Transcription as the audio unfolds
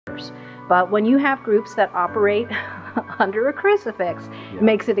But when you have groups that operate under a crucifix, it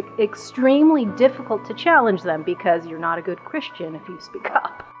makes it extremely difficult to challenge them because you're not a good Christian if you speak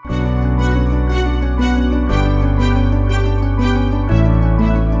up.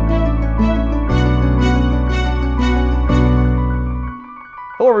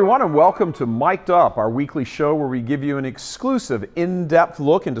 Hello everyone and welcome to Mic'd Up, our weekly show where we give you an exclusive, in-depth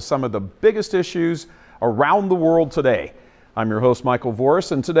look into some of the biggest issues around the world today. I'm your host, Michael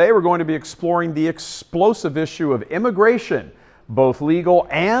Voris, and today we're going to be exploring the explosive issue of immigration, both legal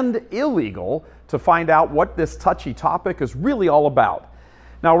and illegal, to find out what this touchy topic is really all about.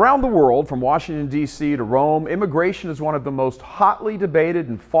 Now, around the world, from Washington, D.C. to Rome, immigration is one of the most hotly debated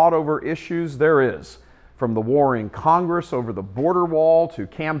and fought over issues there is. From the war in Congress over the border wall, to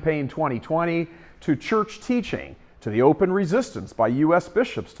Campaign 2020, to church teaching, to the open resistance by U.S.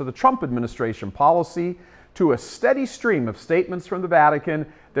 bishops to the Trump administration policy, to a steady stream of statements from the Vatican,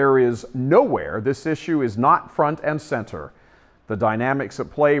 there is nowhere this issue is not front and center. The dynamics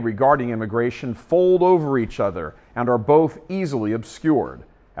at play regarding immigration fold over each other and are both easily obscured,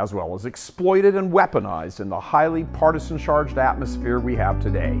 as well as exploited and weaponized in the highly partisan-charged atmosphere we have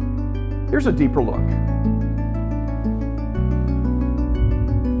today. Here's a deeper look.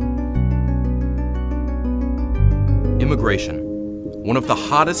 Immigration, one of the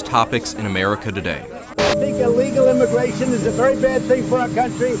hottest topics in America today. I think illegal immigration is a very bad thing for our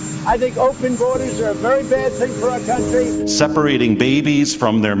country. I think open borders are a very bad thing for our country. Separating babies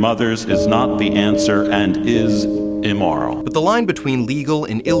from their mothers is not the answer and is immoral. But the line between legal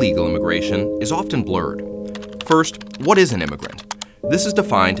and illegal immigration is often blurred. First, what is an immigrant? This is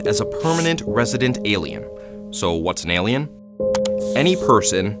defined as a permanent resident alien. So what's an alien? Any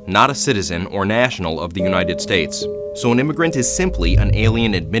person not a citizen or national of the United States. So an immigrant is simply an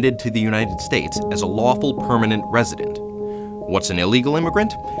alien admitted to the United States as a lawful permanent resident. What's an illegal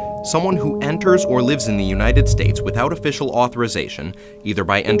immigrant? Someone who enters or lives in the United States without official authorization, either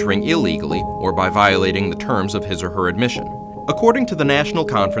by entering illegally or by violating the terms of his or her admission. According to the National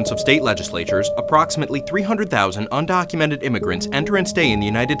Conference of State Legislatures, approximately 300,000 undocumented immigrants enter and stay in the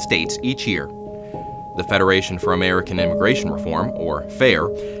United States each year. The Federation for American Immigration Reform, or FAIR,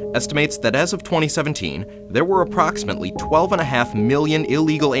 estimates that as of 2017, there were approximately 12.5 million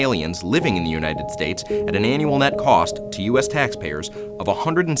illegal aliens living in the United States at an annual net cost to U.S. taxpayers of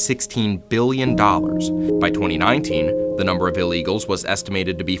 $116 billion. By 2019, the number of illegals was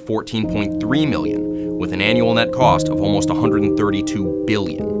estimated to be 14.3 million, with an annual net cost of almost $132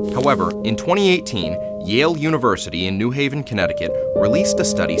 billion. However, in 2018, Yale University in New Haven, Connecticut, released a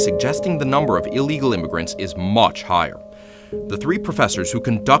study suggesting the number of illegal immigrants is much higher. The three professors who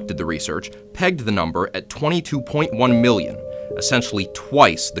conducted the research pegged the number at 22.1 million, essentially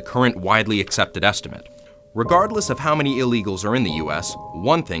twice the current widely accepted estimate. Regardless of how many illegals are in the U.S.,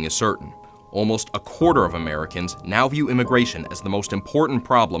 one thing is certain. Almost a quarter of Americans now view immigration as the most important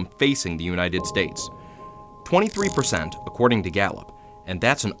problem facing the United States. 23%, according to Gallup, and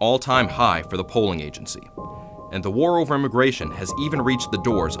that's an all-time high for the polling agency. And the war over immigration has even reached the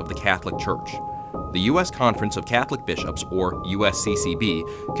doors of the Catholic Church. The U.S. Conference of Catholic Bishops, or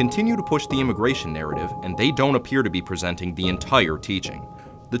USCCB, continue to push the immigration narrative, and they don't appear to be presenting the entire teaching.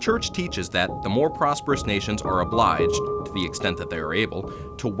 The Church teaches that the more prosperous nations are obliged, to the extent that they are able,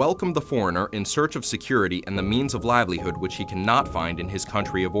 to welcome the foreigner in search of security and the means of livelihood which he cannot find in his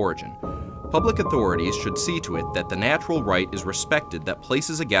country of origin. Public authorities should see to it that the natural right is respected that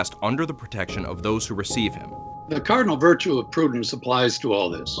places a guest under the protection of those who receive him. The cardinal virtue of prudence applies to all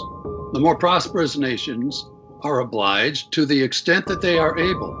this. The more prosperous nations are obliged to the extent that they are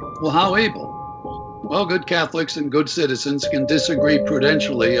able. Well, how able? Well, good Catholics and good citizens can disagree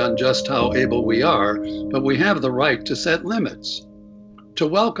prudentially on just how able we are, but we have the right to set limits, to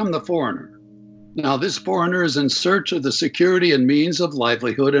welcome the foreigner. Now, this foreigner is in search of the security and means of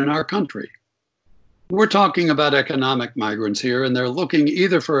livelihood in our country. We're talking about economic migrants here, and they're looking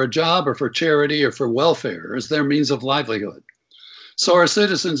either for a job or for charity or for welfare as their means of livelihood. So our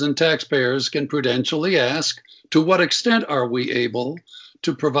citizens and taxpayers can prudentially ask, to what extent are we able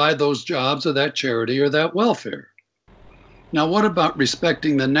to provide those jobs or that charity or that welfare? Now, what about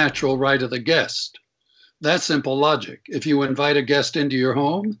respecting the natural right of the guest? That's simple logic. If you invite a guest into your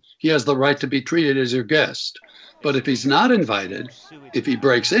home, he has the right to be treated as your guest. But if he's not invited, if he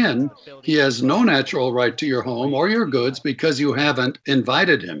breaks in, he has no natural right to your home or your goods because you haven't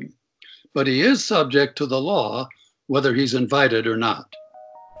invited him. But he is subject to the law, whether he's invited or not.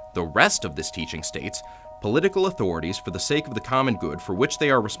 The rest of this teaching states, political authorities, for the sake of the common good for which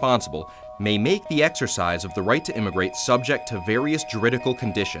they are responsible, may make the exercise of the right to immigrate subject to various juridical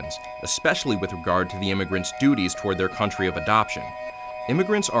conditions, especially with regard to the immigrant's duties toward their country of adoption.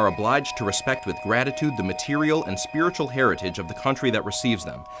 Immigrants are obliged to respect with gratitude the material and spiritual heritage of the country that receives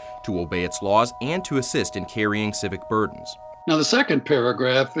them, to obey its laws, and to assist in carrying civic burdens. Now, the second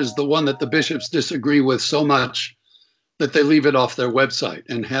paragraph is the one that the bishops disagree with so much that they leave it off their website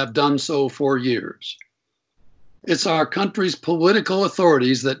and have done so for years. It's our country's political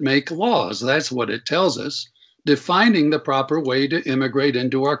authorities that make laws. That's what it tells us, defining the proper way to immigrate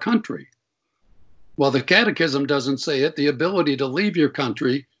into our country. While the Catechism doesn't say it, the ability to leave your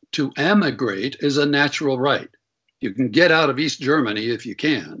country to emigrate is a natural right. You can get out of East Germany if you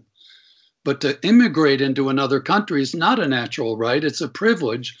can, but to immigrate into another country is not a natural right. It's a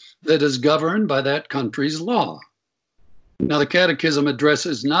privilege that is governed by that country's law. Now, the Catechism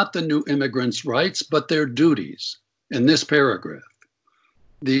addresses not the new immigrants' rights, but their duties in this paragraph.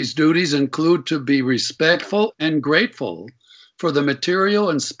 These duties include to be respectful and grateful for the material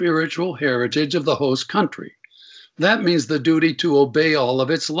and spiritual heritage of the host country. That means the duty to obey all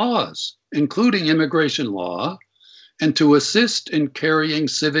of its laws, including immigration law, and to assist in carrying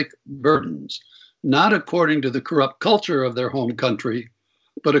civic burdens, not according to the corrupt culture of their home country,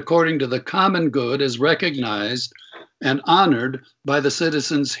 but according to the common good as recognized and honored by the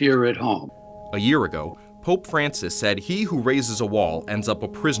citizens here at home. A year ago, Pope Francis said he who raises a wall ends up a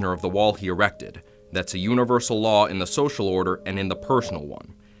prisoner of the wall he erected. That's a universal law in the social order and in the personal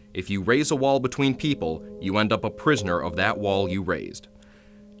one. If you raise a wall between people, you end up a prisoner of that wall you raised.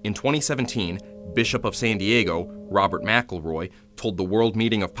 In 2017, Bishop of San Diego, Robert McElroy, told the World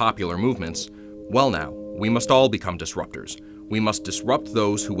Meeting of Popular Movements, "Well now, we must all become disruptors. We must disrupt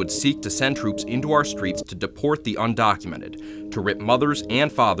those who would seek to send troops into our streets to deport the undocumented, to rip mothers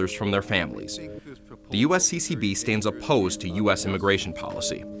and fathers from their families." The USCCB stands opposed to U.S. immigration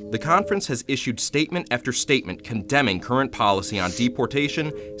policy. The conference has issued statement after statement condemning current policy on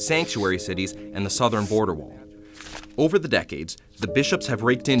deportation, sanctuary cities, and the southern border wall. Over the decades, the bishops have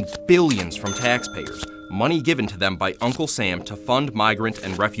raked in billions from taxpayers, money given to them by Uncle Sam to fund migrant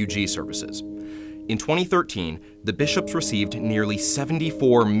and refugee services. In 2013, the bishops received nearly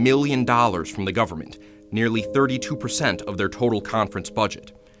 $74 million from the government, nearly 32% of their total conference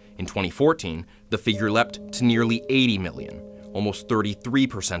budget. In 2014, the figure leapt to nearly $80 million, almost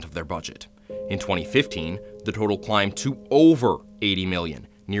 33% of their budget. In 2015, the total climbed to over $80 million,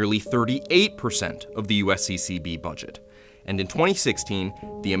 nearly 38% of the USCCB budget. And in 2016,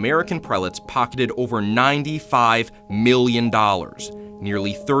 the American prelates pocketed over $95 million,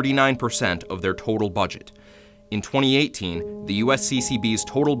 nearly 39% of their total budget. In 2018, the USCCB's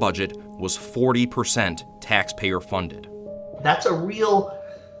total budget was 40% taxpayer funded. That's a real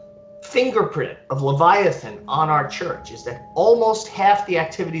fingerprint of Leviathan on our church, is that almost half the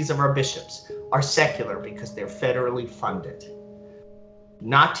activities of our bishops are secular because they're federally funded.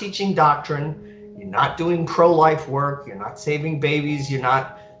 Not teaching doctrine, you're not doing pro-life work, you're not saving babies,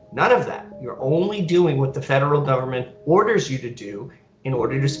 none of that. You're only doing what the federal government orders you to do in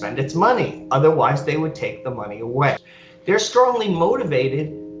order to spend its money. Otherwise, they would take the money away. They're strongly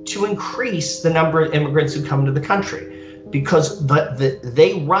motivated to increase the number of immigrants who come to the country, because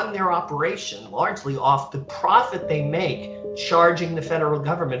they run their operation largely off the profit they make charging the federal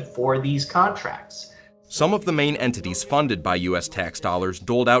government for these contracts. Some of the main entities funded by U.S. tax dollars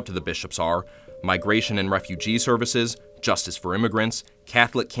doled out to the bishops are Migration and Refugee Services, Justice for Immigrants,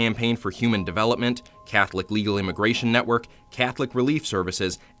 Catholic Campaign for Human Development, Catholic Legal Immigration Network, Catholic Relief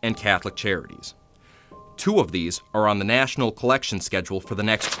Services, and Catholic Charities. 2 of these are on the national collection schedule for the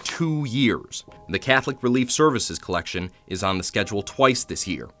next 2 years. The Catholic Relief Services collection is on the schedule twice this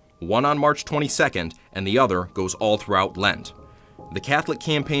year, one on March 22nd and the other goes all throughout Lent. The Catholic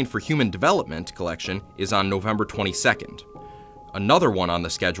Campaign for Human Development collection is on November 22nd. Another one on the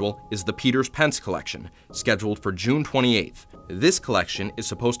schedule is the Peters Pence collection, scheduled for June 28th. This collection is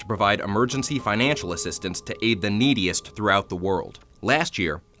supposed to provide emergency financial assistance to aid the neediest throughout the world. Last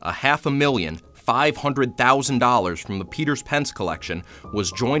year, $500,000 from the Peters Pence collection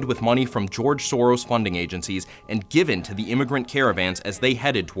was joined with money from George Soros funding agencies and given to the immigrant caravans as they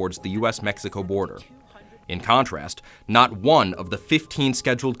headed towards the U.S.-Mexico border. In contrast, not one of the 15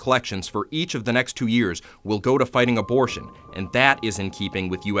 scheduled collections for each of the next 2 years will go to fighting abortion, and that is in keeping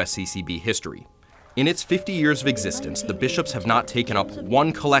with USCCB history. In its 50 years of existence, the bishops have not taken up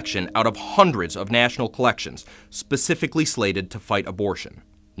one collection out of hundreds of national collections specifically slated to fight abortion.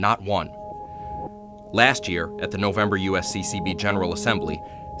 Not one. Last year, at the November USCCB General Assembly,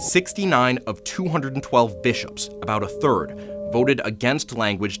 69 of 212 bishops, about a third, voted against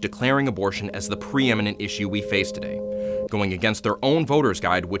language declaring abortion as the preeminent issue we face today, going against their own voter's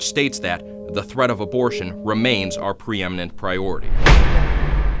guide, which states that the threat of abortion remains our preeminent priority.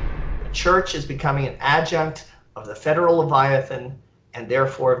 The church is becoming an adjunct of the federal Leviathan and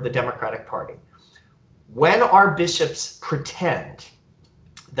therefore of the Democratic Party. When our bishops pretend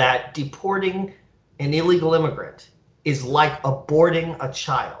that deporting an illegal immigrant is like aborting a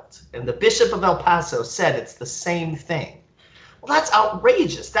child, and the Bishop of El Paso said it's the same thing, well, that's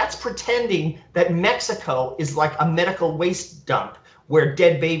outrageous. That's pretending that Mexico is like a medical waste dump where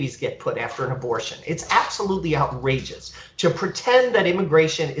dead babies get put after an abortion. It's absolutely outrageous to pretend that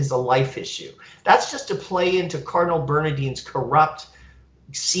immigration is a life issue. That's just to play into Cardinal Bernardine's corrupt,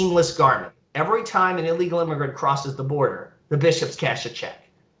 seamless garment. Every time an illegal immigrant crosses the border, the bishops cash a check.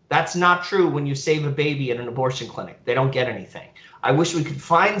 That's not true when you save a baby at an abortion clinic. They don't get anything. I wish we could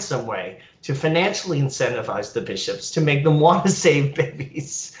find some way to financially incentivize the bishops to make them want to save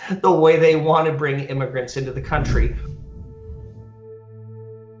babies the way they want to bring immigrants into the country.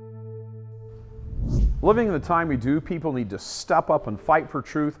 Living in the time we do, people need to step up and fight for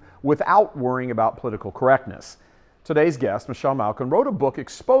truth without worrying about political correctness. Today's guest, Michelle Malkin, wrote a book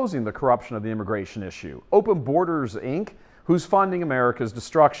exposing the corruption of the immigration issue, Open Borders, Inc., Who's Funding America's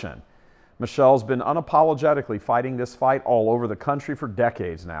Destruction. Michelle's been unapologetically fighting this fight all over the country for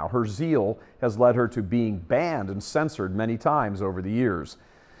decades now. Her zeal has led her to being banned and censored many times over the years.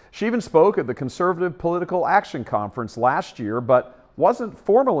 She even spoke at the Conservative Political Action Conference last year, but wasn't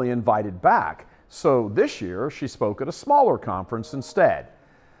formally invited back. So this year, she spoke at a smaller conference instead.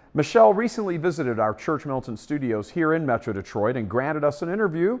 Michelle recently visited our Church Militant studios here in Metro Detroit and granted us an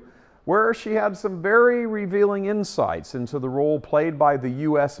interview where she had some very revealing insights into the role played by the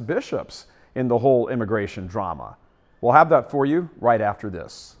U.S. bishops in the whole immigration drama. We'll have that for you right after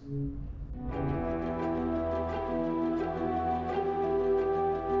this.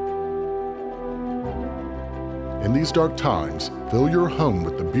 In these dark times, fill your home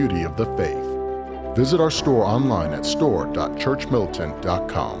with the beauty of the faith. Visit our store online at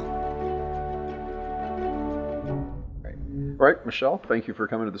store.churchmilitant.com. All right, Michelle, thank you for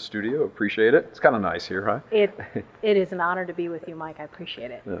coming to the studio. Appreciate it. It's kind of nice here, huh? It is an honor to be with you, Mike. I appreciate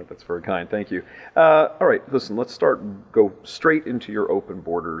it. Yeah, that's very kind. Thank you. All right, listen, let's go straight into your Open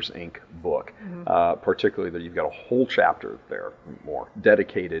Borders, Inc. book, particularly that you've got a whole chapter there more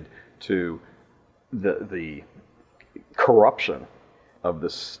dedicated to the corruption of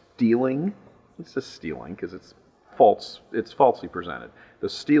the stealing. It's just stealing because it's false. It's falsely presented. The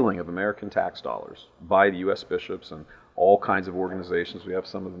stealing of American tax dollars by the U.S. bishops and all kinds of organizations. We have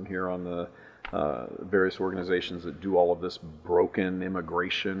some of them here on the various organizations that do all of this broken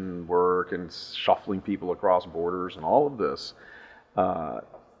immigration work and shuffling people across borders and all of this.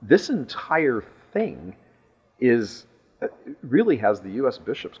 This entire thing is really has the U.S.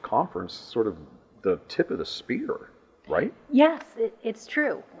 Bishops' Conference sort of the tip of the spear, right? Yes, it's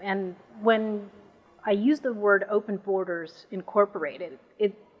true. And when I use the word Open Borders Incorporated,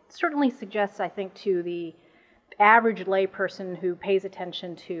 it certainly suggests, I think, to the average layperson who pays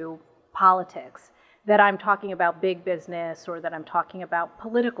attention to politics that I'm talking about big business or that I'm talking about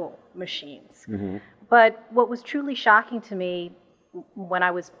political machines. But what was truly shocking to me when I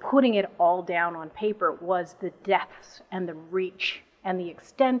was putting it all down on paper was the depths and the reach and the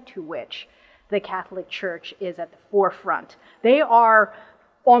extent to which the Catholic Church is at the forefront. They are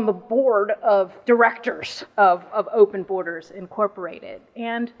on the board of directors of Open Borders Incorporated.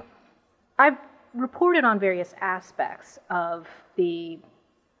 And I've reported on various aspects of the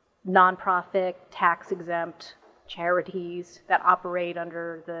nonprofit, tax-exempt charities that operate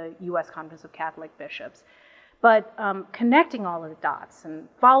under the U.S. Conference of Catholic Bishops. But connecting all of the dots and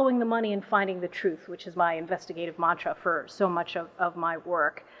following the money and finding the truth, which is my investigative mantra for so much of my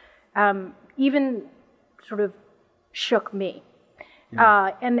work, even sort of shook me.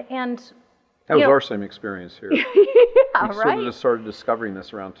 That was our same experience here. Yeah, we sort of just started discovering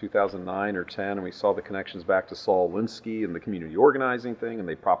this around 2009 or 10, and we saw the connections back to Saul Alinsky and the community organizing thing, and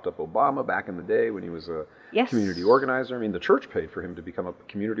they propped up Obama back in the day when he was a community organizer. I mean, the church paid for him to become a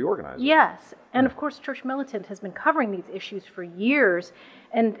community organizer. Yes, and of course, Church Militant has been covering these issues for years,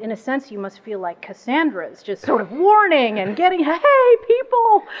 and in a sense, you must feel like Cassandra's, just sort of warning and getting, hey,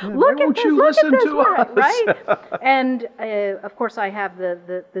 people, look at this, look at this, right? And of course, I have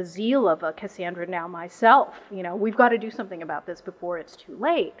the zeal of a Cassandra now myself. You know, we've got to do something about this before it's too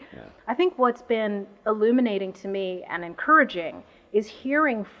late. Yeah. I think what's been illuminating to me and encouraging is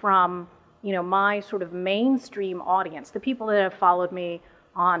hearing from, you know, my sort of mainstream audience, the people that have followed me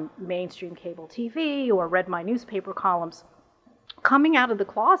on mainstream cable TV or read my newspaper columns, coming out of the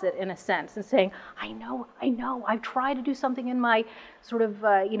closet in a sense and saying, I know, I've tried to do something in my sort of,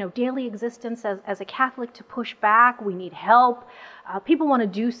 daily existence as a Catholic to push back. We need help. People want to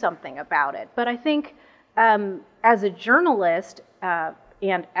do something about it. But I think as a journalist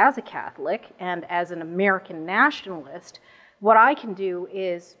and as a Catholic and as an American nationalist, what I can do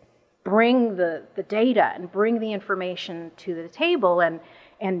is bring the data and bring the information to the table and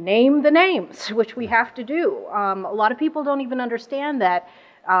name the names, which we have to do. A lot of people don't even understand that.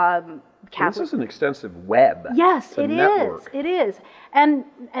 This is an extensive web. Yes, it network. is. It is,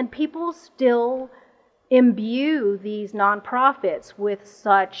 and people still imbue these nonprofits with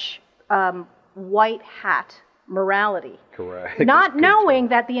such white hat morality. Correct. Not knowing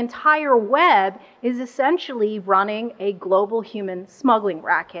that the entire web is essentially running a global human smuggling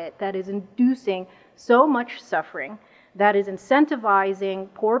racket that is inducing so much suffering, that is incentivizing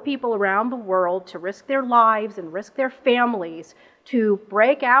poor people around the world to risk their lives and risk their families to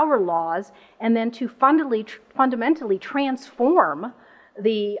break our laws, and then to fundamentally transform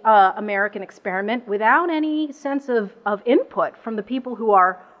the American experiment without any sense of input from the people who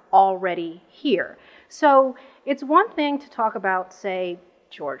are already here. So it's one thing to talk about, say,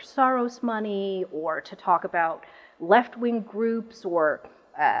 George Soros money, or to talk about left-wing groups or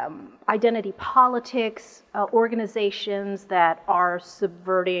identity politics organizations that are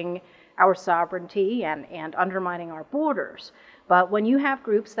subverting our sovereignty and undermining our borders. But when you have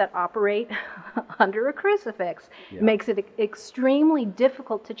groups that operate under a crucifix, it makes it extremely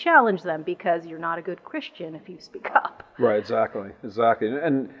difficult to challenge them, because you're not a good Christian if you speak up. Right, exactly.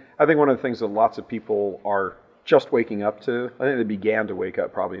 And I think one of the things that lots of people are just waking up to, I think they began to wake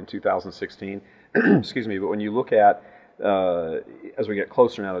up probably in 2016, excuse me, but when you look at, as we get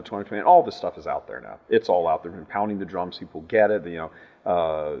closer now to 2020, all this stuff is out there now. It's all out there. We've been pounding the drums, people get it.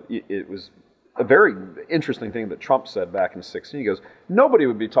 It was a very interesting thing that Trump said back in 2016. He goes, nobody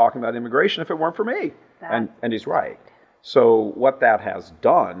would be talking about immigration if it weren't for me. And he's right. So what that has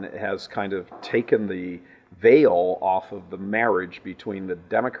done has kind of taken the veil off of the marriage between the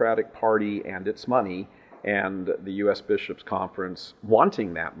Democratic Party and its money and the U.S. Bishops' Conference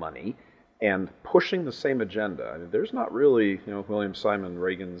wanting that money and pushing the same agenda. I mean, there's not really, William Simon,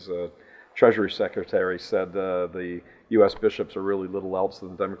 Reagan's Treasury Secretary, said the U.S. bishops are really little else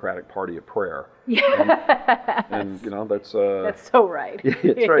than the Democratic Party of prayer. Yeah. And that's so right.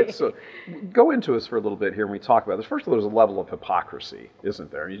 It's right. So go into us for a little bit here when we talk about this. First of all, there's a level of hypocrisy,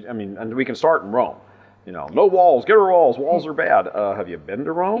 isn't there? I mean, and we can start in Rome. No walls, get rid of walls. Walls are bad. Have you been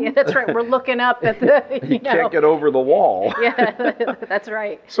to Rome? Yeah, that's right. We're looking up at the. You can't get over the wall. Yeah, that's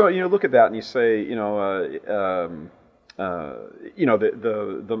right. So look at that and you say,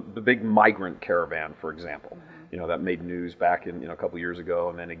 the big migrant caravan, for example, that made news back in a couple years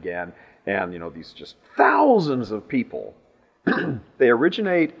ago, and then again, and these just thousands of people. They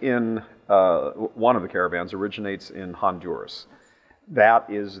originate in one of the caravans originates in Honduras. That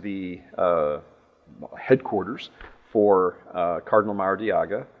is the headquarters for Cardinal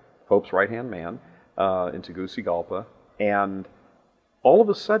Maradiaga, Pope's right-hand man, in Tegucigalpa. And all of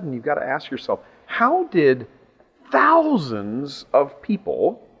a sudden, you've got to ask yourself, how did thousands of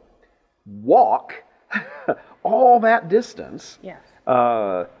people walk all that distance? Yes.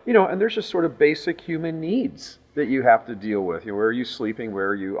 And there's just sort of basic human needs that you have to deal with. Where are you sleeping? Where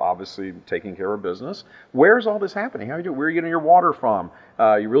are you obviously taking care of business? Where's all this happening? How are you doing? Where are you getting your water from?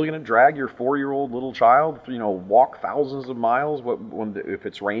 You really going to drag your 4-year-old little child, walk thousands of miles? If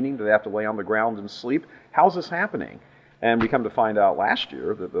it's raining, do they have to lay on the ground and sleep? How's this happening? And we come to find out last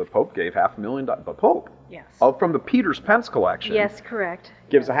year that the Pope gave $500,000. The Pope, yes, from the Peters Pence collection, yes, correct,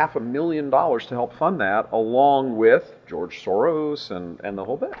 gives $500,000 to help fund that, along with George Soros and the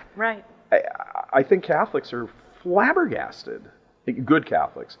whole bit. Right. I think Catholics are flabbergasted, good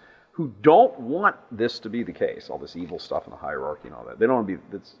Catholics, who don't want this to be the case, all this evil stuff in the hierarchy and all that. They don't want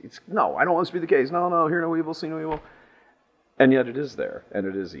to be, no, I don't want this to be the case. No, hear no evil, see no evil. And yet it is there, and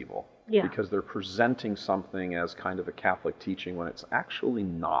it is evil. Yeah. Because they're presenting something as kind of a Catholic teaching when it's actually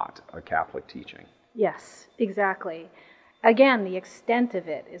not a Catholic teaching. Yes, exactly. Again, the extent of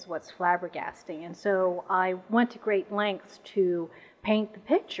it is what's flabbergasting. And so I went to great lengths to paint the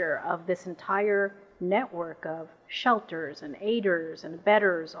picture of this entire network of shelters and aiders and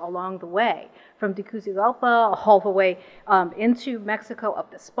abettors along the way, from Tegucigalpa all the way into Mexico,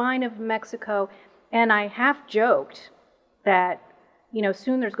 up the spine of Mexico. And I half joked that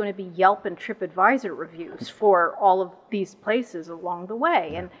soon there's going to be Yelp and TripAdvisor reviews for all of these places along the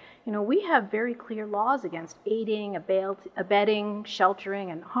way. And, we have very clear laws against aiding, abetting,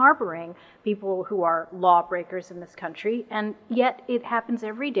 sheltering, and harboring people who are lawbreakers in this country. And yet it happens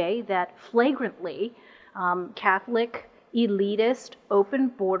every day that flagrantly Catholic, elitist, open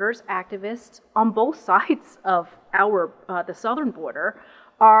borders activists on both sides of the southern border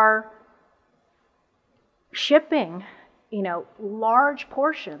are shipping large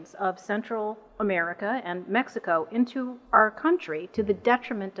portions of Central America and Mexico into our country to the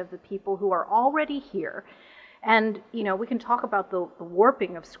detriment of the people who are already here. And, we can talk about the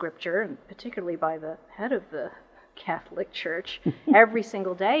warping of Scripture, and particularly by the head of the Catholic Church every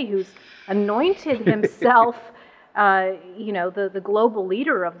single day, who's anointed himself, the global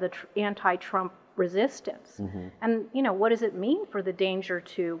leader of the anti-Trump resistance. Mm-hmm. And, what does it mean for the danger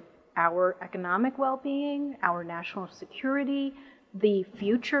to our economic well-being, our national security, the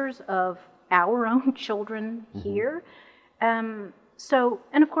futures of our own children here? And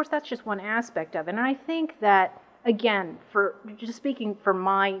of course, that's just one aspect of it. And I think that, again, for just speaking for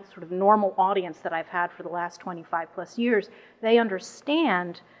my sort of normal audience that I've had for the last 25 plus years, they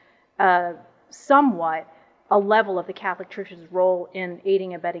understand somewhat a level of the Catholic Church's role in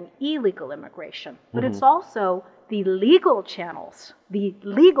aiding and abetting illegal immigration. But it's also the legal channels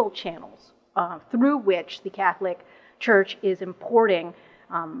through which the Catholic Church is importing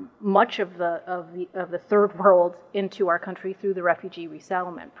much of the third world into our country through the refugee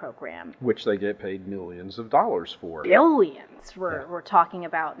resettlement program, which they get paid millions of dollars for. Billions we're talking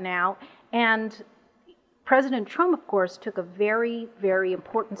about now. And President Trump, of course, took a very, very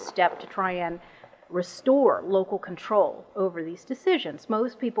important step to try and restore local control over these decisions.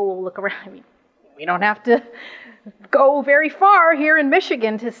 Most people will look around. I mean, we don't have to go very far here in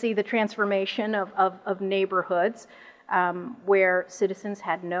Michigan to see the transformation of neighborhoods where citizens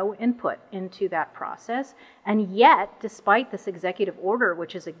had no input into that process. And yet, despite this executive order,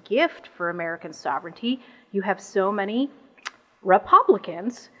 which is a gift for American sovereignty, you have so many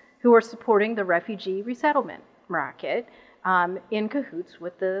Republicans who are supporting the refugee resettlement racket in cahoots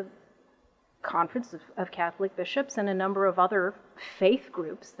with the Conference of Catholic Bishops and a number of other faith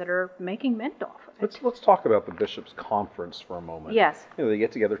groups that are making mint off of it. Let's talk about the Bishops' Conference for a moment. Yes. They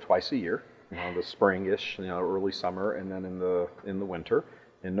get together twice a year. The spring-ish, early summer, and then in the winter,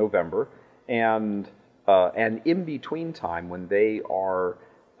 in November, and in between time when they are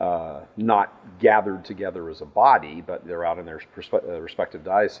not gathered together as a body, but they're out in their respective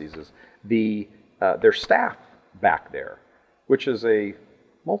dioceses, their staff back there, which is a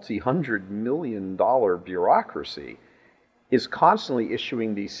multi-hundred-million-dollar bureaucracy, is constantly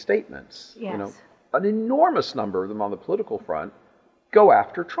issuing these statements. Yes. An enormous number of them on the political front go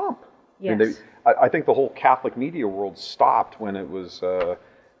after Trump. Yes. I think the whole Catholic media world stopped when it was, I don't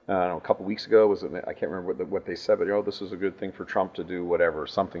know, a couple weeks ago. I can't remember what they said, but this is a good thing for Trump to do, whatever,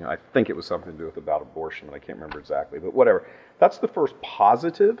 something. I think it was something to do with about abortion, but I can't remember exactly. But whatever. That's the first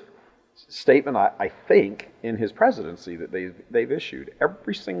positive statement, I think, in his presidency that they've issued.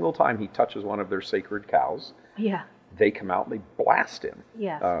 Every single time he touches one of their sacred cows, they come out and they blast him.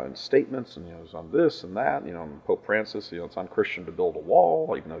 Yes. In statements, and it's on this and that. Pope Francis, it's unchristian to build a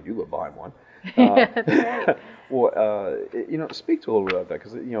wall, even though you live behind one. That's right. Well, speak to a little bit about that,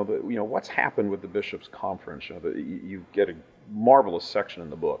 because what's happened with the Bishops' Conference. You get a marvelous section in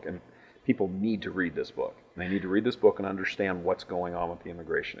the book, and people need to read this book. They need to read this book and understand what's going on with the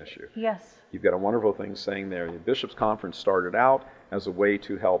immigration issue. Yes. You've got a wonderful thing saying there. The Bishops' Conference started out as a way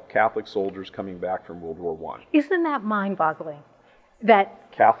to help Catholic soldiers coming back from World War I. Isn't that mind-boggling?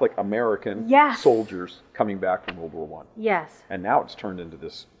 That Catholic American soldiers coming back from World War I. Yes. And now it's turned into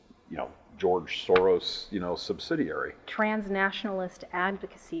this, George Soros, subsidiary. Transnationalist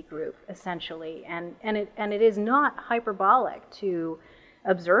advocacy group, essentially. And it is not hyperbolic to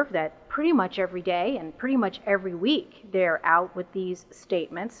observe that pretty much every day and pretty much every week they're out with these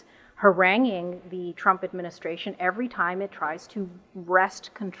statements haranguing the Trump administration every time it tries to wrest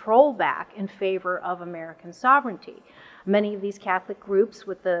control back in favor of American sovereignty. Many of these Catholic groups,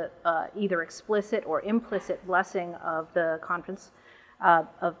 with the either explicit or implicit blessing of the Conference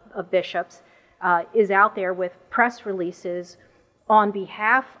of Bishops, is out there with press releases on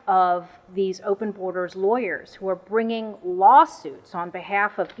behalf of these open borders lawyers who are bringing lawsuits on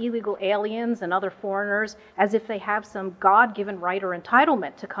behalf of illegal aliens and other foreigners as if they have some God-given right or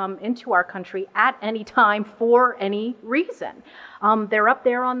entitlement to come into our country at any time for any reason. They're up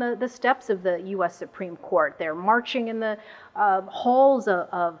there on the steps of the U.S. Supreme Court. They're marching in the halls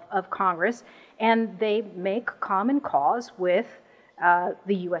of Congress, and they make common cause with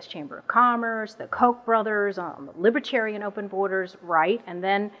the U.S. Chamber of Commerce, the Koch brothers on the libertarian open borders right, and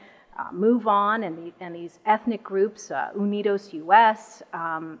then move on, and these ethnic groups, Unidos US,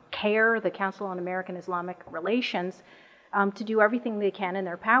 CARE, the Council on American Islamic Relations, to do everything they can in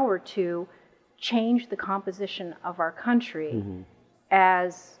their power to change the composition of our country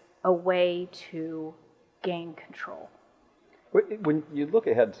as a way to gain control. When you look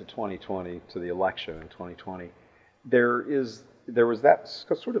ahead to 2020, to the election in 2020, there was that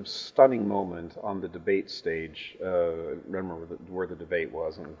sort of stunning moment on the debate stage. Remember where the debate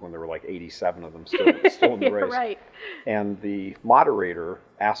was, and when there were like 87 of them still in the race. Right. And the moderator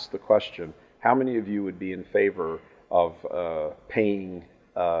asked the question, how many of you would be in favor of paying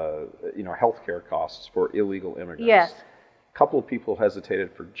healthcare costs for illegal immigrants? Yes. A couple of people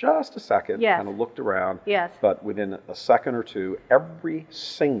hesitated for just a second, Yes. kind of looked around, Yes. but within a second or two, every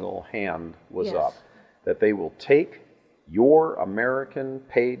single hand was Yes. up, that they will take your American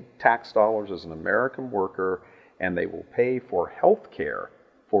paid tax dollars as an American worker, and they will pay for health care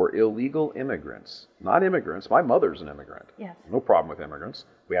for illegal immigrants. Not immigrants. My mother's an immigrant. Yes. No problem with immigrants.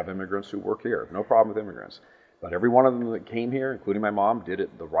 We have immigrants who work here. No problem with immigrants. But every one of them that came here, including my mom, did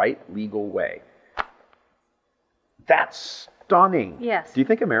it the right legal way. That's stunning. Yes. Do you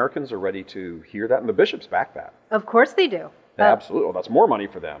think Americans are ready to hear that? And the bishops back that. Of course they do. Absolutely. Well, that's more money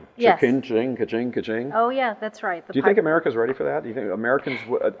for them. Yes. Ka-ching, ka-ching, ka-ching. Oh yeah, that's right. Do you think America's ready for that? Do you think Americans,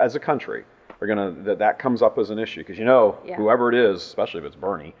 as a country, are going to, that comes up as an issue? Because Yeah. whoever it is, especially if it's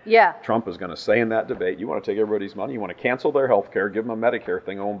Bernie, Yeah. Trump is going to say in that debate, you want to take everybody's money, you want to cancel their health care, give them a Medicare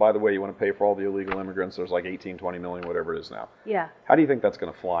thing, oh, and by the way, you want to pay for all the illegal immigrants, there's like 18, 20 million, whatever it is now. Yeah. How do you think that's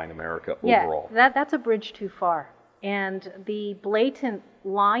going to fly in America overall? Yeah, that's a bridge too far. And the blatant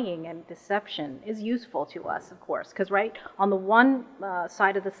lying and deception is useful to us, of course, because right on the one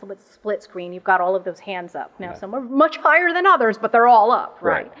side of the split screen, you've got all of those hands up. Now, some are much higher than others, but they're all up,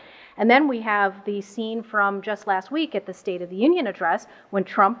 right? And then we have the scene from just last week at the State of the Union address when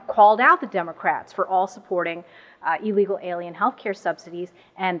Trump called out the Democrats for all supporting illegal alien health care subsidies,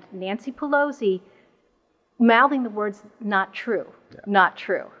 and Nancy Pelosi mouthing the words, not true, not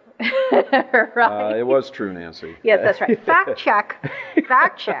true. Right? It was true, Nancy. Yes, that's right. Fact check.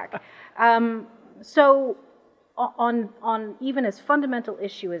 Fact check. So on even as fundamental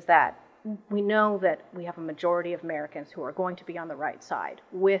issue as that, we know that we have a majority of Americans who are going to be on the right side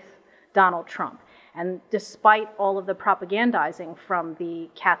with Donald Trump. And despite all of the propagandizing from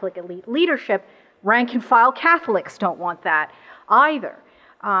the Catholic elite leadership, rank and file Catholics don't want that either.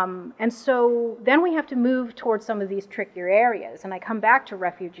 And so then we have to move towards some of these trickier areas. And I come back to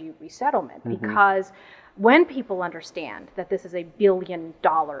refugee resettlement because when people understand that this is a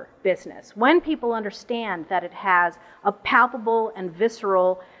billion-dollar business, when people understand that it has a palpable and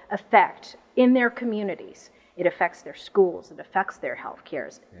visceral effect in their communities, it affects their schools, it affects their health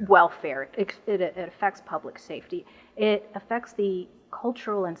care, welfare, it affects public safety, it affects the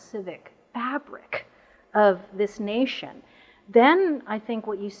cultural and civic fabric of this nation. Then I think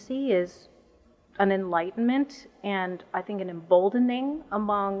what you see is an enlightenment and I think an emboldening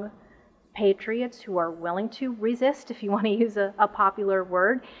among patriots who are willing to resist, if you want to use a popular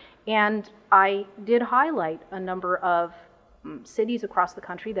word. And I did highlight a number of cities across the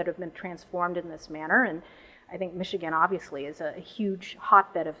country that have been transformed in this manner. And I think Michigan obviously is a huge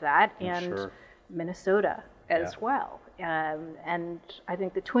hotbed of that, and Minnesota as well. And I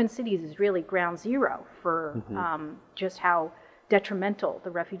think the Twin Cities is really ground zero for just how detrimental the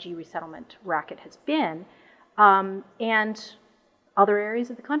refugee resettlement racket has been. And other areas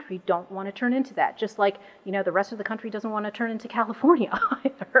of the country don't want to turn into that, just like, the rest of the country doesn't want to turn into California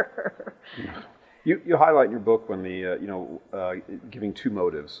either. You highlight in your book when the, giving two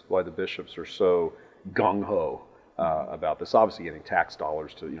motives why the bishops are so gung-ho about this. Obviously getting tax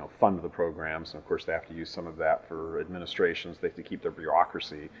dollars to fund the programs, and of course they have to use some of that for administrations. They have to keep their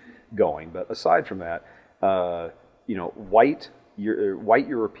bureaucracy going. But aside from that, white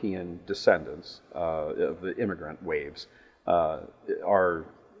European descendants of the immigrant waves are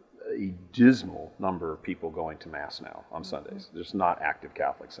a dismal number of people going to Mass now on Sundays. There's not active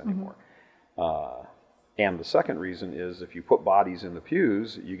Catholics anymore. And the second reason is if you put bodies in the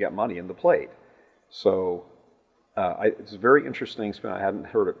pews, you get money in the plate. So it's very interesting. I hadn't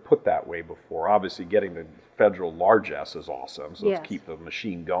heard it put that way before. Obviously, getting the federal largesse is awesome, so let's keep the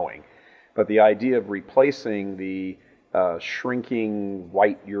machine going. But the idea of replacing the shrinking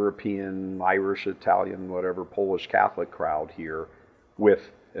white European, Irish, Italian, whatever, Polish Catholic crowd here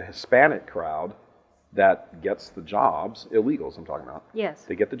with a Hispanic crowd that gets the jobs, illegals I'm talking about. Yes.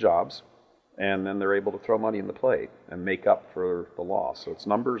 They get the jobs, and then they're able to throw money in the plate and make up for the loss. So it's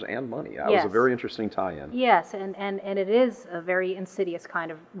numbers and money. That was a very interesting tie-in. Yes, and it is a very insidious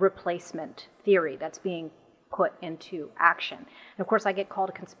kind of replacement theory that's being put into action. And of course, I get called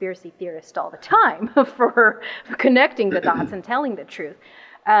a conspiracy theorist all the time for connecting the dots and telling the truth.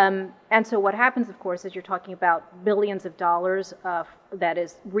 And so what happens, of course, is you're talking about billions of dollars that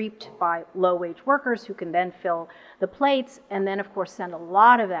is reaped by low-wage workers who can then fill the plates and then, of course, send a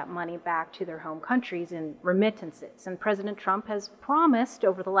lot of that money back to their home countries in remittances. And President Trump has promised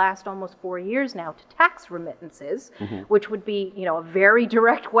over the last almost 4 years now to tax remittances, which would be, a very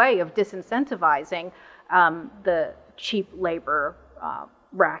direct way of disincentivizing the cheap labor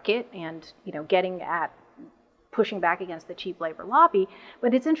racket and, getting at pushing back against the cheap labor lobby.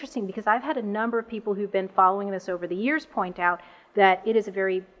 But it's interesting because I've had a number of people who've been following this over the years point out that it is a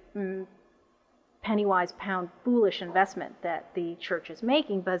very penny-wise, pound-foolish investment that the church is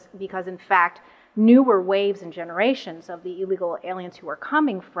making, because in fact, newer waves and generations of the illegal aliens who are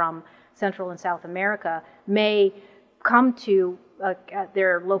coming from Central and South America may come to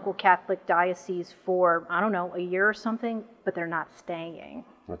their local Catholic diocese for, I don't know, a year or something, but they're not staying.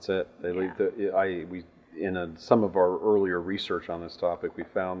 That's it. They leave some of our earlier research on this topic, we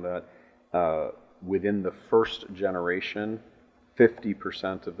found that within the first generation,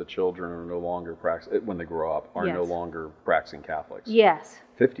 50% of the children are no longer when they grow up, are no longer practicing Catholics. Yes.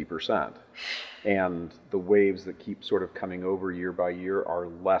 50%. And the waves that keep sort of coming over year by year are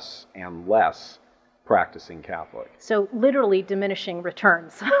less and less practicing Catholic. So literally diminishing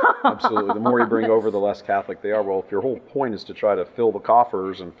returns. Absolutely. The more you bring over, the less Catholic they are. Well, if your whole point is to try to fill the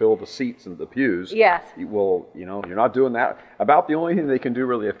coffers and fill the seats and the pews, yes. Well, you're not doing that. About the only thing they can do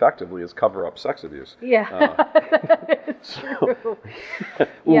really effectively is cover up sex abuse. Yeah. It's true.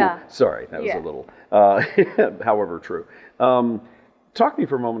 Ooh, sorry, that was a little, however true. Talk to me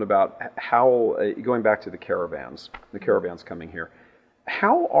for a moment about how, going back to the caravans coming here,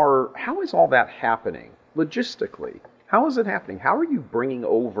 how is all that happening logistically? How is it happening? How are you bringing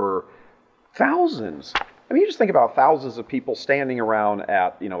over thousands? I mean, you just think about thousands of people standing around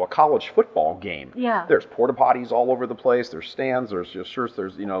at, a college football game. Yeah. There's porta potties all over the place. There's stands. There's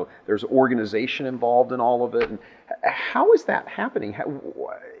there's organization involved in all of it. And how is that happening?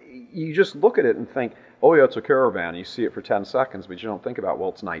 You just look at it and think, oh yeah, it's a caravan. You see it for 10 seconds, but you don't think about, well,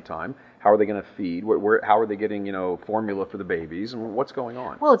 it's nighttime. How are they going to feed? How are they getting, formula for the babies? And what's going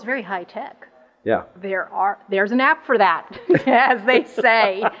on? Well, it's very high tech. Yeah. There's an app for that, as they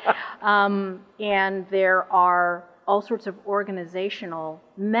say. And there are all sorts of organizational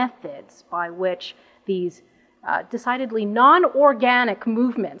methods by which these decidedly non-organic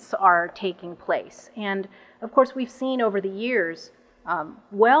movements are taking place. And of course, we've seen over the years,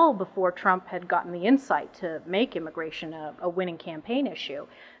 well before Trump had gotten the insight to make immigration a winning campaign issue,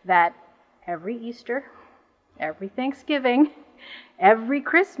 that every Easter, every Thanksgiving, every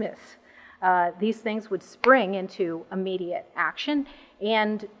Christmas, these things would spring into immediate action.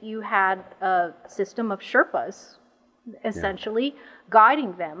 And you had a system of Sherpas, essentially,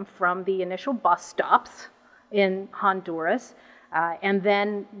 guiding them from the initial bus stops in Honduras, and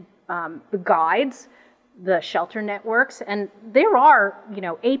then the guides, the shelter networks, and there are,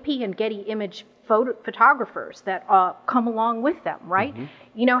 AP and Getty image photographers that come along with them, right? Mm-hmm.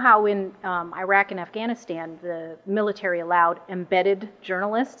 You know how in Iraq and Afghanistan, the military allowed embedded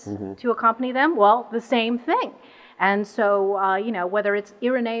journalists to accompany them? Well, the same thing. And so, whether it's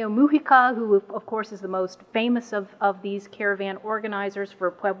Irineo Mujica, who of course is the most famous of these caravan organizers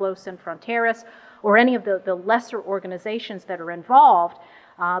for Pueblos and Fronteras, or any of the lesser organizations that are involved,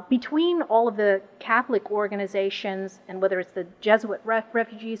 between all of the Catholic organizations, and whether it's the Jesuit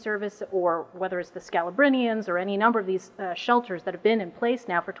Refugee Service or whether it's the Scalabrinians or any number of these shelters that have been in place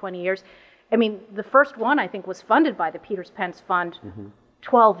now for 20 years, I mean, the first one I think was funded by the Peters Pence Fund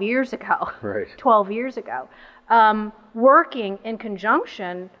 12 years ago. Right. 12 years ago. Working in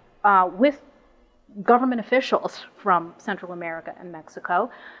conjunction with government officials from Central America and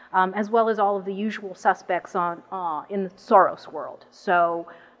Mexico, as well as all of the usual suspects in the Soros world. So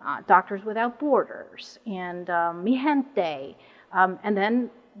Doctors Without Borders and Mi Gente, and then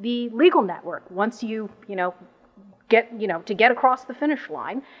the legal network once you get across the finish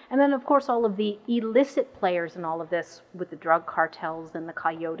line. And then of course all of the illicit players in all of this with the drug cartels and the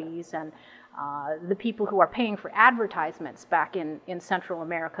coyotes and the people who are paying for advertisements back in Central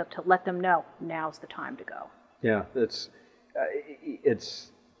America to let them know now's the time to go. Yeah, it's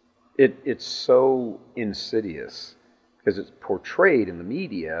so insidious because it's portrayed in the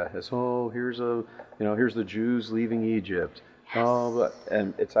media as, oh, here's the Jews leaving Egypt. Yes.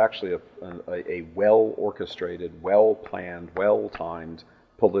 And it's actually a well-orchestrated, well-planned, well-timed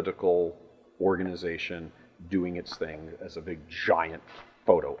political organization doing its thing as a big giant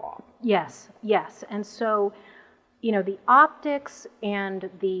photo op. Yes, yes. And so, the optics and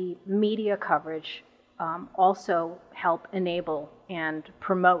the media coverage also help enable and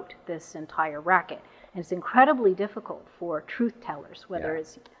promote this entire racket. And it's incredibly difficult for truth tellers, whether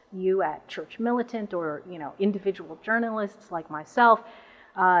it's you at Church Militant or, individual journalists like myself,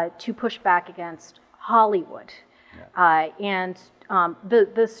 to push back against Hollywood. Yeah. And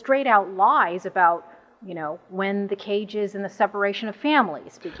the straight out lies about, when the cages and the separation of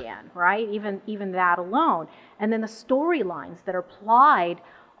families began, right? Even that alone. And then the storylines that are applied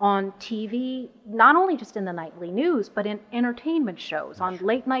on TV, not only just in the nightly news, but in entertainment shows, on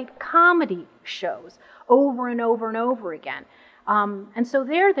late night comedy shows, over and over and over again. And so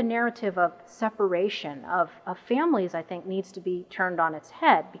there, the narrative of separation of families, I think, needs to be turned on its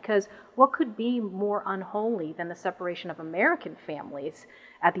head, because what could be more unholy than the separation of American families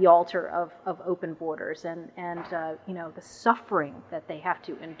at the altar of open borders and you know, the suffering that they have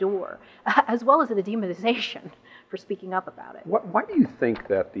to endure, as well as the demonization for speaking up about it. Why do you think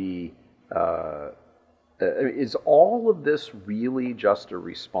that is all of this really just a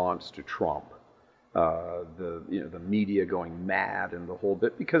response to Trump? The media going mad and the whole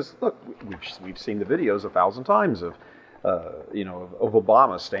bit, because look, we've seen the videos 1,000 times of of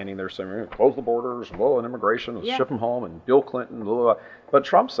Obama standing there saying close the borders, blow on immigration, and ship them home, and Bill Clinton, blah, blah, blah. But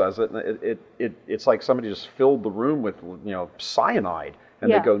Trump says it, and it's like somebody just filled the room with cyanide,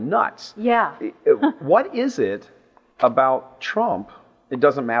 and they go nuts. Yeah. What is it about Trump? It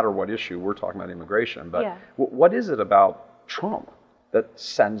doesn't matter what issue we're talking about, immigration, but what is it about Trump that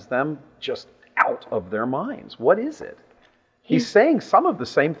sends them just out of their minds? What is it? He's saying some of the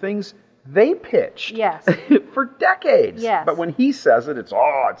same things they pitched for decades. Yes. But when he says it, it's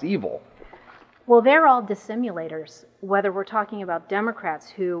evil. Well, they're all dissimulators, whether we're talking about Democrats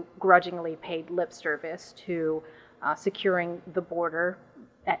who grudgingly paid lip service to securing the border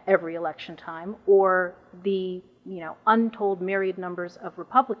at every election time, or the untold myriad numbers of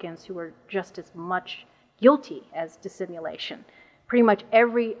Republicans who are just as much guilty as dissimulation. Pretty much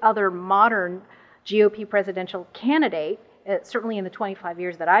every other modern GOP presidential candidate, certainly in the 25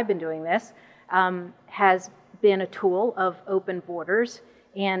 years that I've been doing this, has been a tool of open borders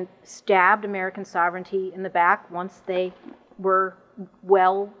and stabbed American sovereignty in the back once they were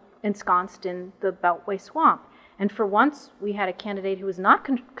well ensconced in the Beltway swamp. And for once, we had a candidate who was not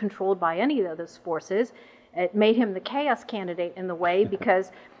controlled by any of those forces. It made him the chaos candidate in the way,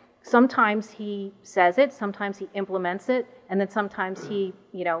 because sometimes he says it, sometimes he implements it, and then sometimes he,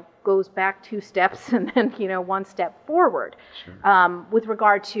 goes back 2 steps and then, 1 step forward. Sure. With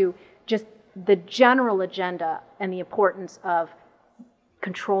regard to just the general agenda and the importance of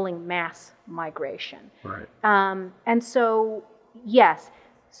controlling mass migration. Right. And so, yes,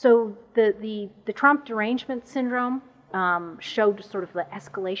 so the Trump derangement syndrome showed sort of the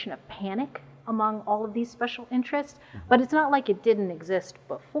escalation of panic among all of these special interests, but it's not like it didn't exist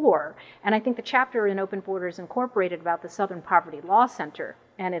before. And I think the chapter in Open Borders Incorporated about the Southern Poverty Law Center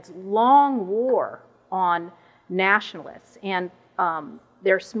and its long war on nationalists and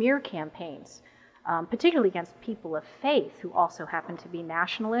their smear campaigns, particularly against people of faith who also happen to be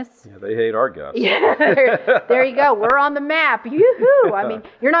nationalists. Yeah, they hate our guts. Yeah, there you go. We're on the map. Yoo-hoo! I mean,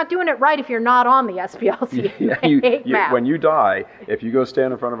 you're not doing it right if you're not on the SPLC map. When you die, if you go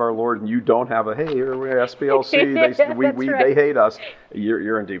stand in front of our Lord and you don't have a, hey, we're SPLC, they hate us,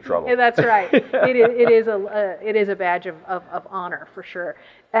 you're in deep trouble. Yeah, that's right. It is a badge of honor for sure.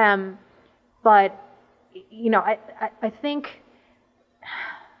 But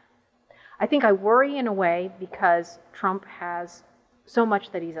I think I worry in a way because Trump has so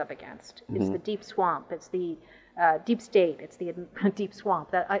much that he's up against. It's the deep swamp. It's the deep state. It's the deep swamp.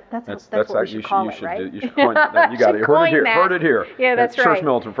 That's what we should call it, right? You should coin that. You got it. Heard it here. Yeah, that's right. Church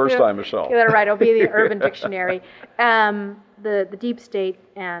Militant, first time, Michelle. Yeah, that's right. It'll be the Urban Dictionary. The deep state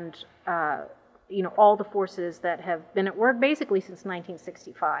and all the forces that have been at work basically since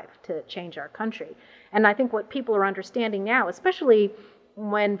 1965 to change our country. And I think what people are understanding now, especially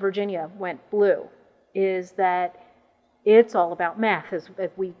when Virginia went blue, is that it's all about math, as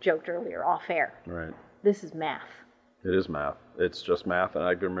we joked earlier off air. Right. This is math. It is math. It's just math. And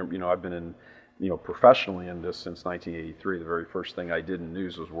I can remember, I've been in, professionally in this since 1983. The very first thing I did in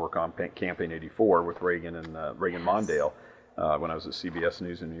news was work on Campaign 84 with Reagan and Reagan Mondale when I was at CBS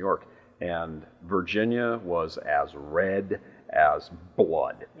News in New York. And Virginia was as red as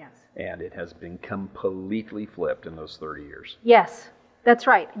blood. Yes. And it has been completely flipped in those 30 years. Yes. That's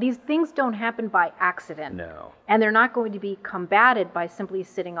right. These things don't happen by accident. No. And they're not going to be combated by simply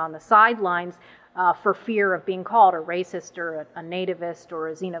sitting on the sidelines for fear of being called a racist or a nativist or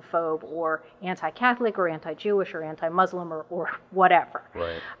a xenophobe or anti-Catholic or anti-Jewish or anti-Muslim or whatever.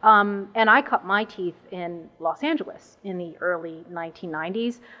 Right. And I cut my teeth in Los Angeles in the early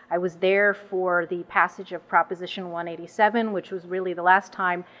 1990s. I was there for the passage of Proposition 187, which was really the last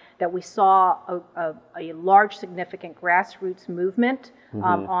time that we saw a large, significant grassroots movement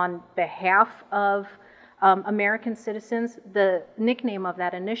on behalf of American citizens. The nickname of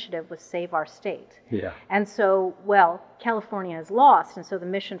that initiative was Save Our State. Yeah. And so, California has lost, and so the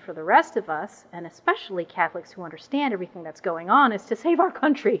mission for the rest of us, and especially Catholics who understand everything that's going on, is to save our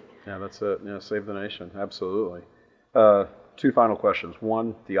country. Yeah, that's it. Yeah, save the nation. Absolutely. Two final questions.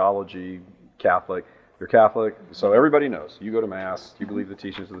 One, theology, Catholic. You're Catholic, so everybody knows. You go to Mass, you believe the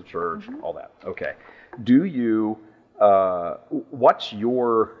teachings of the church, all that. Okay. Do you, what's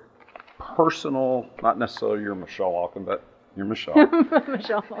your personal, not necessarily your Michelle Malkin, but your Michelle.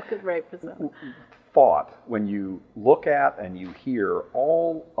 Michelle Malkin, right, so. Thought when you look at and you hear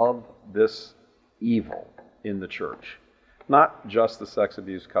all of this evil in the church, not just the sex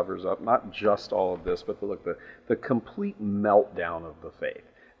abuse covers up, not just all of this, but the complete meltdown of the faith,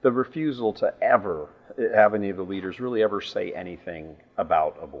 the refusal to ever have any of the leaders really ever say anything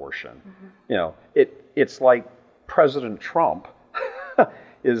about abortion. You know, it's like President Trump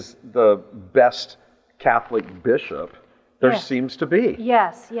is the best Catholic bishop there seems to be.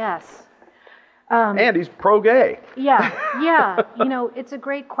 Yes, yes. And he's pro-gay. Yeah. You know, it's a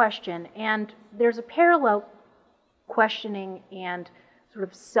great question. And there's a parallel questioning and sort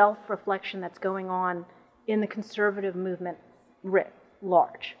of self-reflection that's going on in the conservative movement writ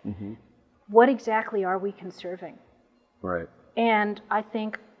large. What exactly are we conserving? Right. And I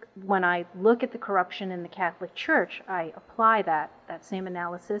think when I look at the corruption in the Catholic Church, I apply that same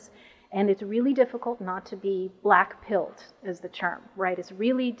analysis. And it's really difficult not to be black-pilled, is the term, right? It's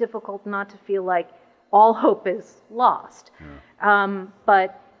really difficult not to feel like all hope is lost.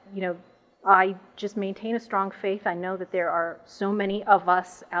 But, you know, I just maintain a strong faith. I know that there are so many of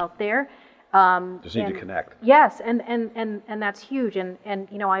us out there. Just need to connect. Yes, and that's huge. And,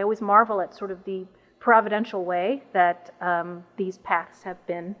 you know, I always marvel at sort of the providential way that these paths have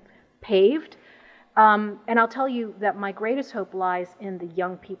been paved. And I'll tell you that my greatest hope lies in the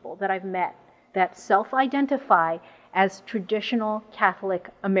young people that I've met that self-identify as traditional Catholic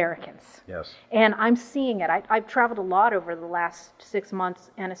Americans. Yes. And I'm seeing it. I've traveled a lot over the last 6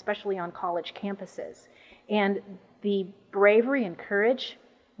 months, and especially on college campuses. And the bravery and courage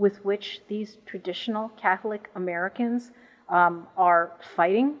with which these traditional Catholic Americans are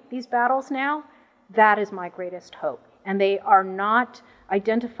fighting these battles now, that is my greatest hope. And they are not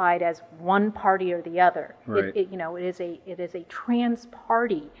identified as one party or the other. Right. You know, it is a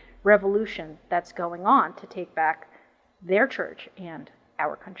trans-party revolution that's going on to take back their church and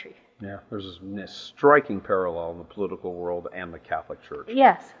our country. Yeah, there's this striking parallel in the political world and the Catholic Church.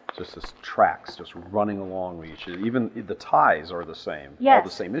 Yes. Just this tracks, just running along with each other. Even the ties are the same. Yes. All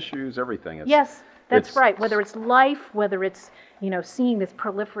the same issues, everything. Yes, that's right. Whether it's life, whether it's, you know, seeing this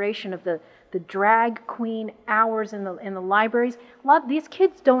proliferation of the drag queen hours in the libraries. A lot of these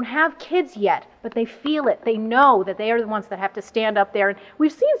kids don't have kids yet, but they feel it. They know that they are the ones that have to stand up there. And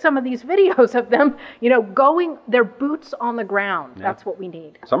we've seen some of these videos of them, you know, going, their boots on the ground. Yeah. That's what we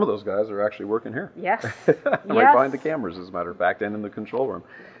need. Some of those guys are actually working here. Yes. Right behind the cameras, as a matter of fact, and in the control room.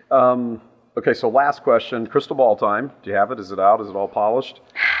 Okay, so last question, crystal ball time. Do you have it? Is it out? Is it all polished?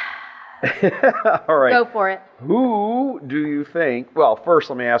 All right. Go for it. Who do you think, well, first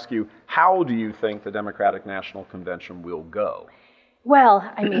let me ask you, how do you think the Democratic National Convention will go? Well,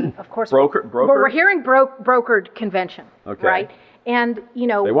 I mean, of course, we're hearing brokered convention, okay. Right? And, you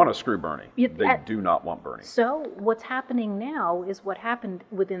know, they want to screw Bernie. They do not want Bernie. So what's happening now is what happened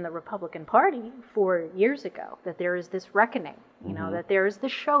within the Republican Party 4 years ago, that there is this reckoning, you know, that there is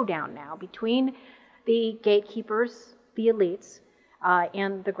this showdown now between the gatekeepers, the elites,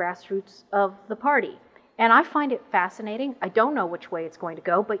 and the grassroots of the party. And I find it fascinating. I don't know which way it's going to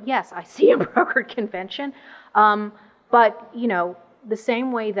go, but yes, I see a brokered convention. But, you know, the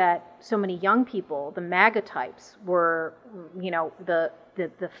same way that so many young people, the MAGA types, were, you know, the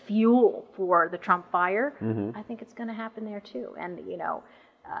fuel for the Trump fire, I think it's going to happen there too. And, you know,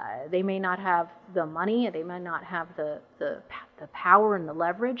 they may not have the money, they may not have the power and the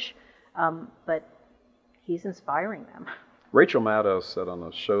leverage, but he's inspiring them. Rachel Maddow said on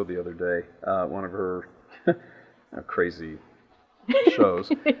a show the other day, one of her crazy shows,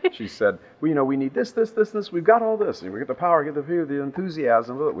 she said, well, you know, we need this, we've got all this, and we get the power, get the view, the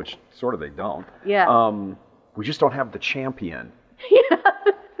enthusiasm, which sort of they don't. Yeah. We just don't have the champion. Yeah.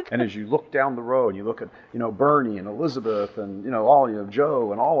 And as you look down the road, and you look at, you know, Bernie and Elizabeth and, you know, all, you know,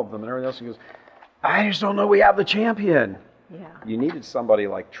 Joe and all of them and everything else, he goes, I just don't know we have the champion. Yeah. You needed somebody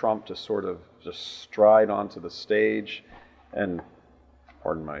like Trump to sort of just stride onto the stage and,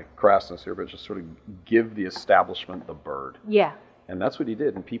 pardon my crassness here, but just sort of give the establishment the bird. Yeah. And that's what he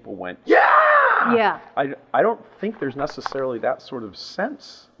did, and people went, yeah! Yeah. I don't think there's necessarily that sort of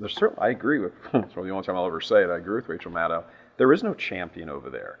sense. There's certainly, I agree with, it's the only time I'll ever say it, I agree with Rachel Maddow. There is no champion over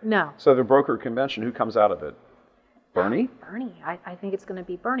there. No. So the broker convention, who comes out of it? Bernie? Bernie. I think it's going to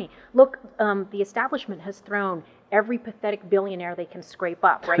be Bernie. Look, the establishment has thrown every pathetic billionaire they can scrape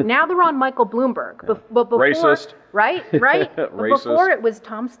up. Right now they're on Michael Bloomberg. But before, racist. Right? Racist. Before it was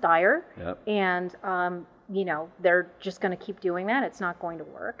Tom Steyer. Yep. And, you know, they're just going to keep doing that. It's not going to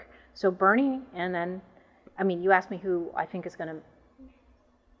work. So Bernie, and then, I mean, you asked me who I think is going to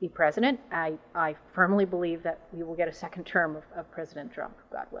be president. I firmly believe that we will get a second term of President Trump,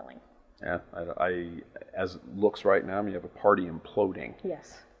 God willing. Yeah, as it looks right now, you have a party imploding.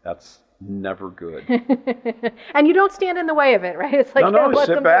 Yes. That's never good. And you don't stand in the way of it, right? It's like, no,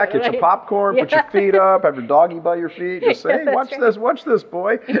 sit back, get your popcorn, put your feet up, have your doggy by your feet, just say, hey, watch this,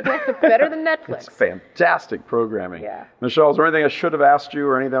 boy. Better than Netflix. It's fantastic programming. Yeah. Michelle, is there anything I should have asked you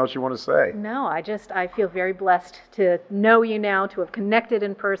or anything else you want to say? No, I feel very blessed to know you now, to have connected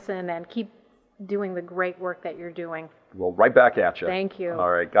in person, and keep doing the great work that you're doing. Well, right back at you. Thank you.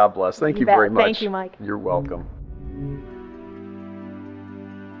 All right, God bless. Thank you very much. Thank you, Mike. You're welcome.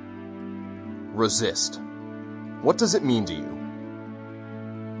 Resist. What does it mean to you?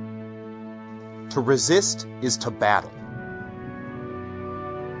 To resist is to battle.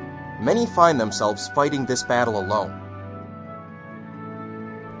 Many find themselves fighting this battle alone,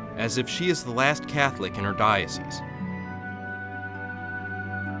 as if she is the last Catholic in her diocese.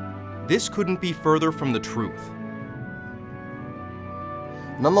 This couldn't be further from the truth.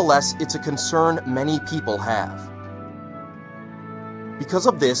 Nonetheless, it's a concern many people have. Because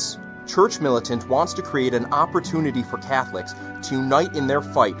of this, Church Militant wants to create an opportunity for Catholics to unite in their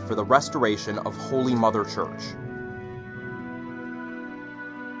fight for the restoration of Holy Mother Church.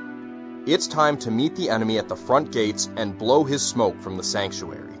 It's time to meet the enemy at the front gates and blow his smoke from the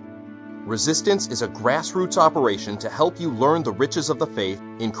sanctuary. Resistance is a grassroots operation to help you learn the riches of the faith,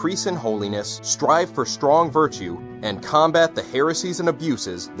 increase in holiness, strive for strong virtue, and combat the heresies and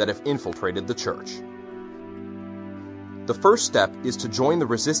abuses that have infiltrated the Church. The first step is to join the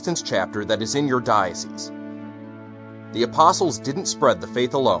resistance chapter that is in your diocese. The apostles didn't spread the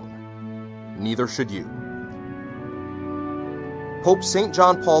faith alone. Neither should you. Pope St.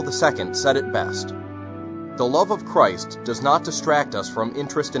 John Paul II said it best. The love of Christ does not distract us from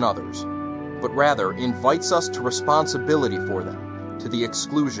interest in others, but rather invites us to responsibility for them, to the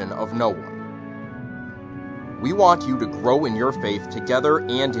exclusion of no one. We want you to grow in your faith together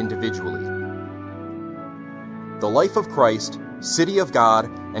and individually. The Life of Christ, City of God,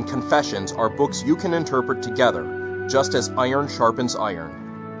 and Confessions are books you can interpret together, just as iron sharpens iron.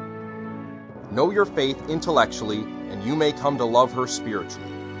 Know your faith intellectually, and you may come to love her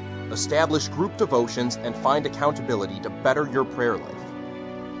spiritually. Establish group devotions and find accountability to better your prayer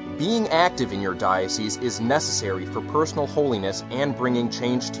life. Being active in your diocese is necessary for personal holiness and bringing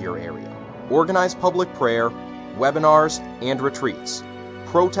change to your area. Organize public prayer, webinars, and retreats.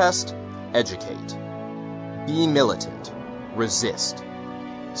 Protest, educate. Be militant. Resist.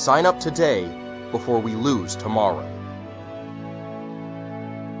 Sign up today before we lose tomorrow.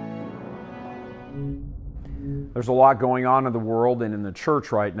 There's a lot going on in the world and in the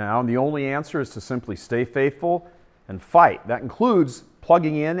church right now, and the only answer is to simply stay faithful and fight. That includes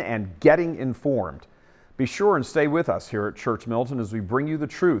plugging in and getting informed. Be sure and stay with us here at Church Militant as we bring you the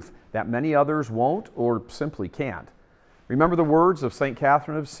truth that many others won't or simply can't. Remember the words of St.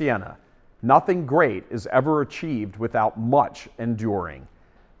 Catherine of Siena, "Nothing great is ever achieved without much enduring."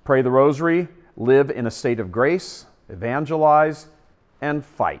 Pray the Rosary, live in a state of grace, evangelize, and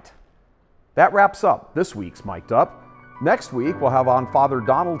fight. That wraps up this week's Mic'd Up. Next week, we'll have on Father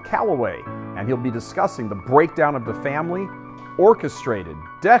Donald Calloway, and he'll be discussing the breakdown of the family, orchestrated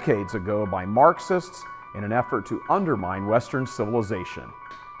decades ago by Marxists in an effort to undermine Western civilization.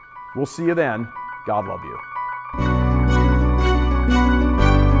 We'll see you then. God love you.